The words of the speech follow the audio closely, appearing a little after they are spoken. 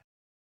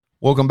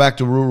Welcome back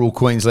to Rural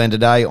Queensland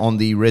today on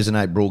the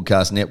Resonate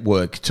Broadcast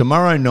Network.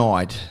 Tomorrow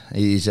night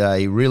is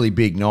a really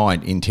big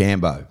night in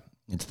Tambo.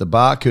 It's the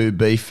Barcoo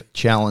Beef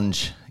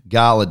Challenge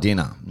Gala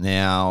Dinner.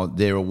 Now,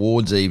 their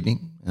awards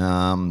evening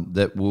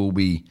that will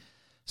be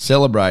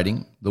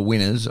celebrating the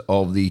winners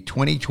of the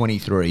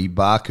 2023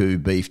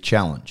 Barcoo Beef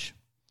Challenge.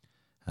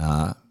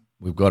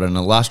 We've got an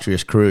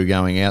illustrious crew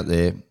going out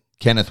there.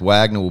 Kenneth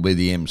Wagner will be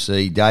the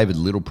MC, David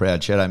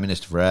Littleproud, Shadow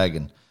Minister for Ag,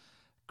 and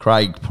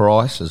Craig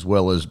Price, as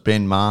well as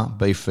Ben Maher,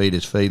 Beef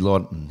Feeders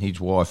Feedlot, and his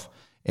wife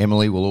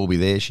Emily will all be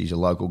there. She's a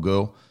local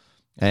girl.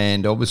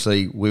 And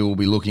obviously we will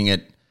be looking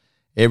at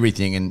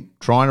everything and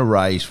trying to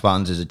raise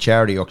funds as a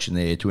charity auction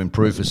there to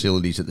improve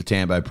facilities at the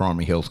Tambo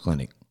Primary Health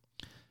Clinic.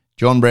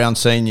 John Brown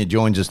Sr.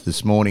 joins us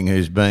this morning,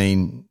 he's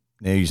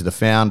the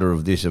founder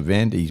of this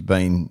event. He's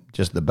been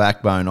just the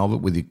backbone of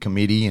it with the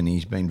committee, and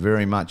he's been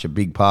very much a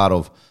big part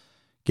of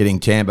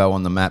getting Tambo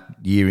on the map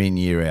year in,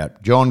 year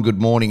out. John,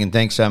 good morning, and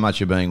thanks so much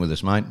for being with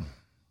us, mate.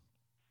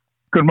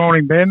 Good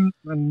morning, Ben,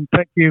 and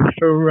thank you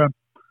for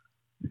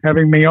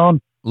having me on.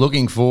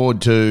 Looking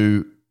forward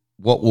to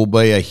what will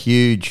be a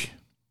huge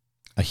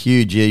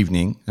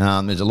evening.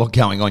 There's a lot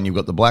going on. You've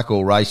got the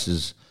Blackall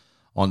races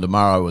on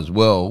tomorrow as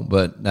well,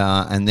 but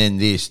and then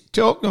this.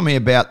 Talk to me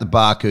about the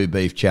Barcoo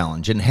Beef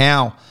Challenge and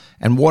how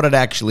and what it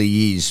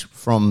actually is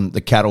from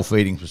the cattle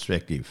feeding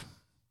perspective.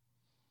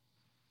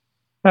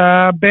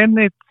 Ben,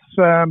 it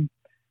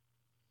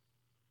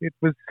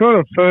was sort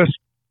of first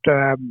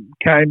Anna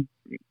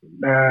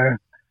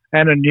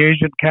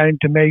Nugent came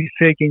to me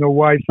seeking a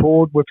way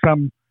forward with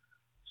some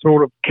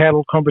sort of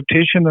cattle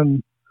competition,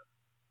 and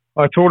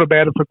I thought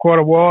about it for quite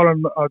a while,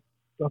 and I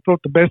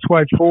thought the best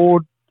way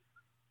forward,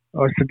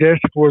 I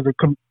suggested, was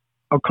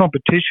a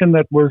competition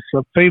that was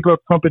a feedlot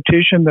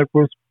competition that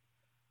was,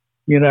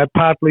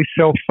 partly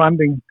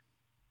self-funding,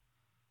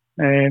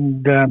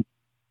 and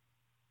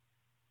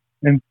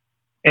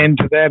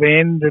to that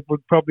end, it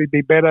would probably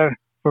be better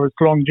for its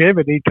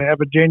longevity to have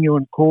a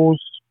genuine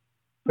cause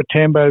for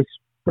Tambo's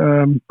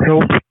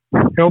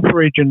health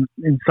region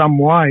in some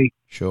way.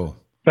 Sure.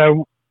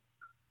 So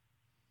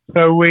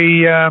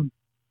we,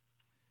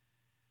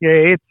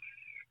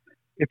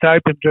 it's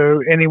open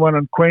to anyone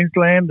in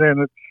Queensland,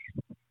 and it's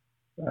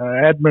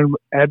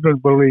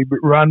admirably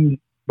run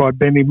by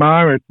Benny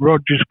Maher at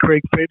Rogers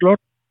Creek Feedlot.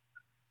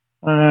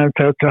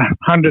 So it's a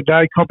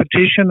 100-day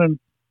competition,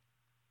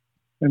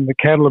 and the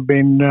cattle have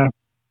been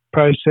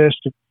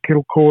processed at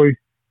Kilcoy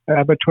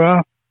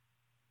Abattoir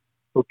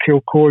or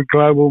Kilcoy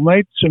Global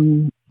Meats,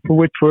 and for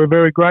which we're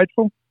very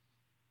grateful.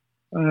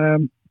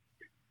 So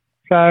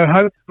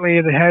hopefully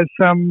it has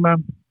some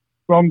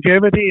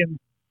longevity and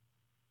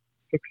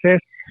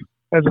success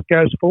as it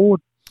goes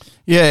forward.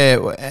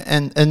 Yeah,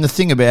 and the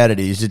thing about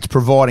it is it's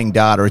providing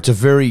data. It's a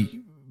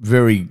very,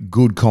 very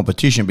good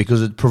competition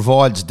because it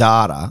provides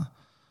data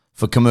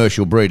for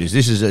commercial breeders.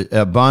 This is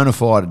a bona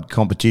fide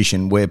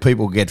competition where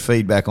people get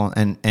feedback on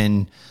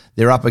and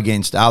they're up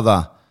against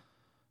other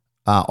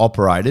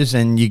operators,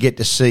 and you get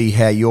to see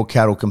how your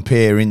cattle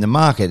compare in the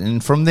market.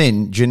 And from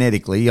then,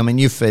 genetically, I mean,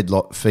 you've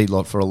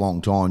feedlot for a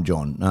long time,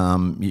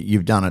 John.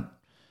 You've done it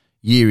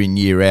year in,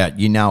 year out.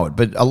 You know it.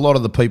 But a lot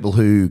of the people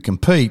who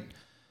compete,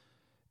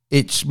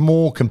 it's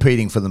more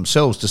competing for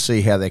themselves to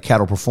see how their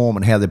cattle perform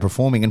and how they're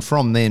performing. And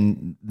from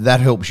then,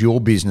 that helps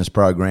your business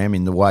program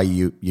in the way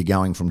you're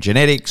going from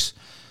genetics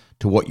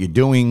to what you're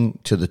doing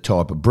to the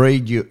type of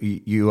breed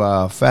you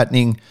are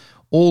fattening.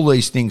 All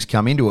these things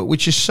come into it,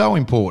 which is so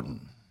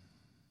important.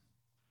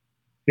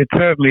 It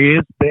certainly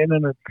is, Ben,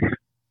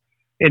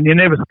 and you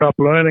never stop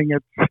learning.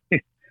 It's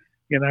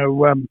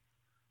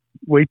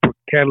we put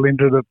cattle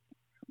into the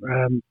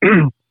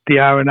the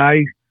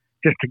RNA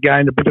just to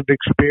gain a bit of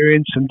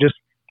experience and just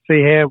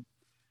see how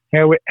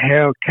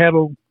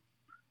cattle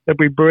that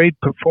we breed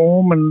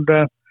perform, and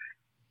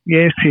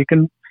yes, you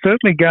can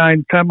certainly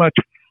gain so much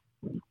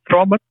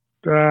from it.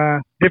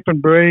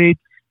 Different breeds,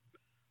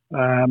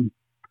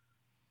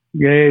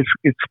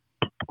 it's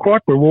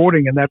quite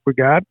rewarding in that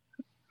regard.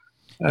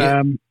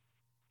 Yeah.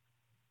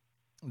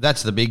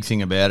 That's the big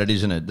thing about it,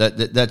 isn't it?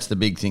 That's the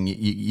big thing.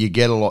 You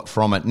get a lot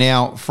from it.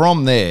 Now,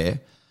 from there,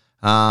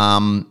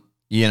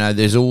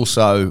 there's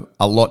also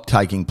a lot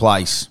taking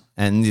place.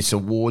 And this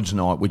awards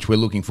night, which we're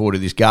looking forward to,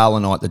 this gala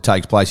night that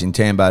takes place in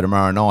Tambo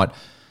tomorrow night,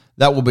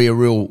 that will be a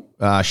real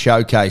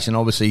showcase and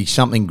obviously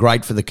something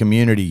great for the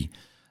community,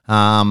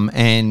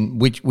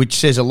 and which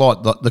says a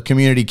lot. The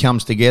community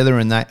comes together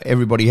and that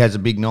everybody has a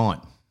big night.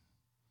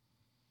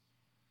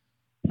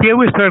 Yeah,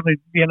 we certainly,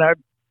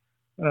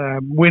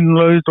 win,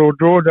 lose or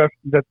draw, that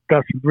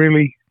doesn't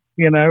really,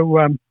 is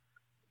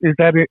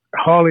that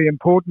highly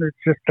important. It's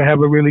just to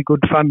have a really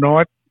good fun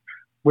night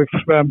with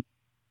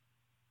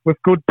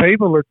good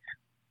people. It's,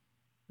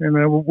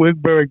 we're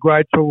very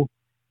grateful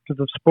to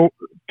the sport,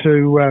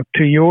 to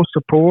your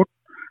support,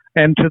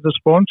 and to the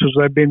sponsors.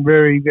 They've been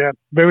very,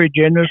 very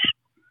generous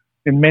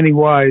in many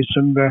ways,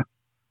 and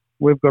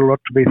we've got a lot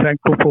to be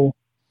thankful for.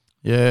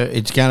 Yeah,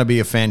 it's going to be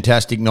a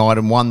fantastic night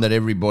and one that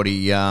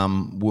everybody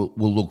will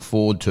look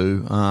forward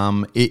to.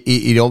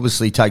 It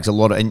obviously takes a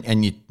lot of,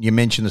 and you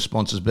mentioned the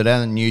sponsors, but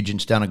Alan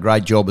Nugent's done a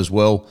great job as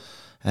well,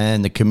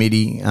 and the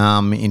committee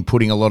in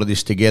putting a lot of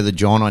this together,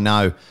 John. I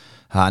know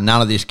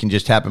none of this can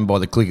just happen by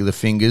the click of the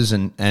fingers,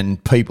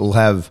 and people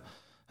have,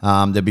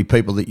 there'll be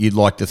people that you'd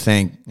like to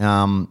thank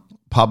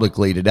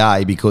publicly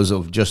today because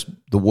of just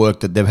the work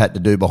that they've had to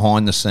do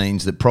behind the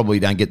scenes that probably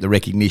don't get the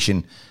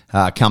recognition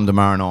come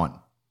tomorrow night.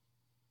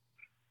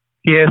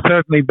 Yeah,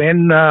 certainly,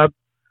 Ben. The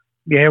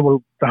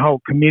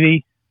whole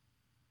committee,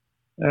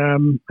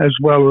 as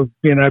well as,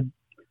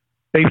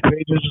 beef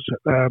feeders,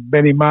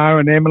 Benny Maher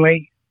and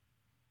Emily,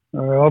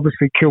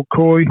 obviously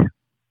Kilcoy,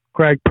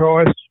 Craig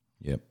Price,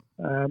 yep,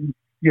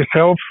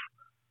 yourself,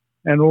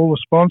 and all the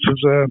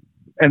sponsors.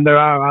 And there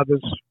are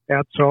others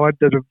outside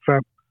that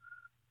have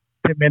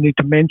too many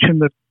to mention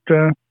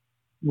that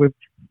we've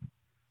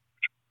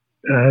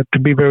to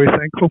be very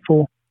thankful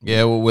for.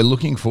 Yeah, well, we're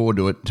looking forward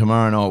to it.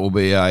 Tomorrow night will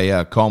be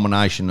a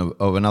culmination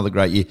of another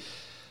great year.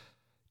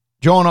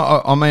 John,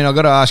 I mean, I've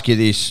got to ask you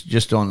this,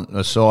 just on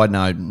a side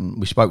note.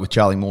 We spoke with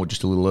Charlie Moore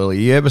just a little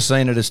earlier. You ever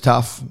seen it as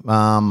tough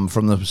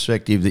from the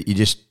perspective that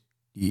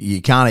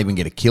you can't even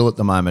get a kill at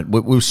the moment?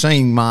 We've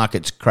seen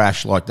markets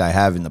crash like they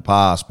have in the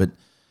past, but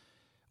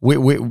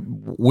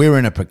we're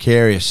in a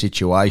precarious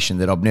situation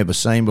that I've never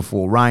seen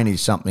before. Rain is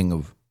something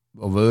of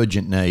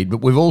urgent need,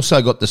 but we've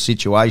also got the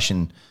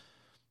situation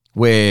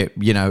where,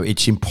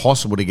 it's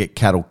impossible to get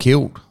cattle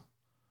killed.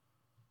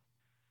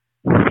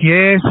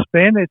 Yes,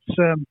 Ben,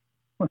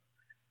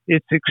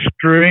 it's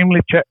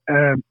extremely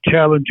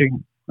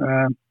challenging.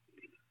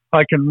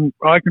 I can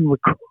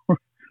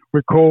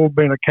recall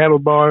being a cattle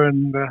buyer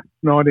in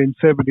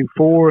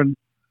 1974, and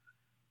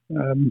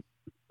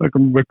I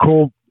can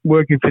recall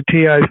working for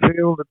T.A.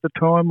 Field at the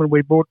time when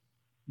they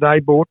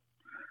bought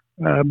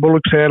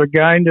bullocks out of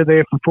Gayndah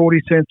there for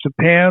 40 cents a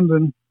pound,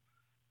 and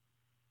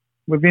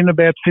within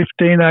about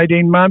 15,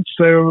 18 months,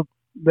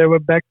 they were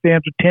back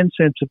down to 10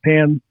 cents a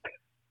pound.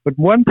 But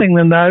one thing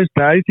in those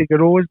days, you could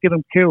always get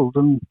them killed,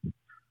 and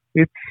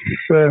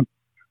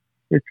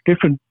it's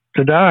different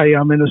today.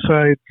 I mean, to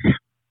say it's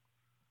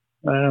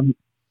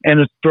and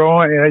it's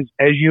dry,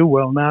 as you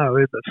well know.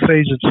 The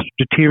season's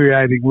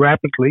deteriorating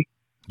rapidly.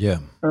 Yeah.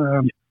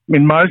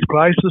 In most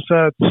places,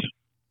 so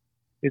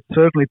it's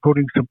certainly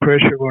putting some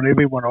pressure on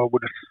everyone. I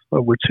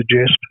would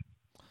suggest.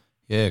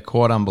 Yeah,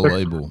 quite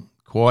unbelievable.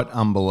 Quite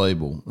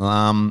unbelievable.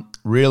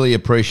 Really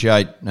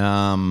appreciate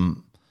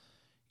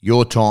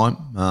your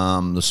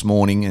time this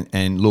morning.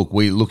 And look,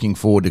 we're looking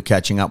forward to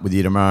catching up with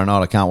you tomorrow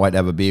night. I can't wait to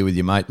have a beer with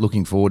you, mate.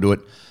 Looking forward to it.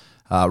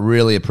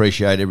 Really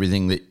appreciate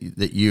everything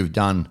that you've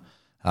done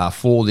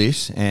for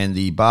this. And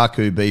the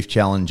Barcoo Beef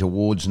Challenge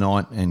Awards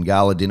night and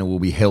gala dinner will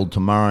be held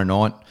tomorrow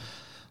night.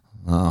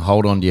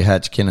 Hold on to your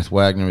hats. Kenneth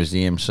Wagner is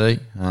the MC.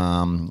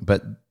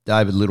 But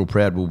David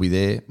Littleproud will be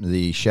there,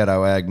 the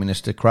Shadow Ag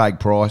Minister, Craig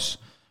Price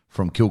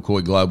from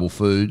Kilcoy Global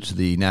Foods,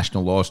 the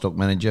National Livestock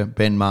Manager,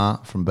 Ben Maher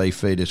from Beef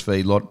Feeders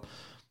Feedlot,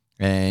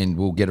 and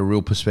we'll get a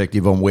real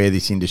perspective on where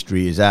this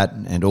industry is at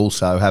and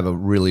also have a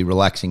really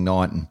relaxing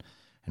night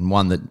and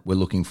one that we're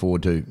looking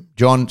forward to.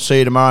 John, see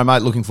you tomorrow,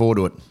 mate. Looking forward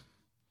to it.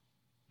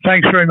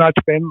 Thanks very much,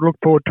 Ben. Look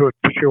forward to it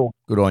for sure.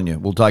 Good on you.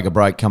 We'll take a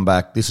break, come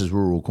back. This is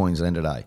Rural Queensland Today.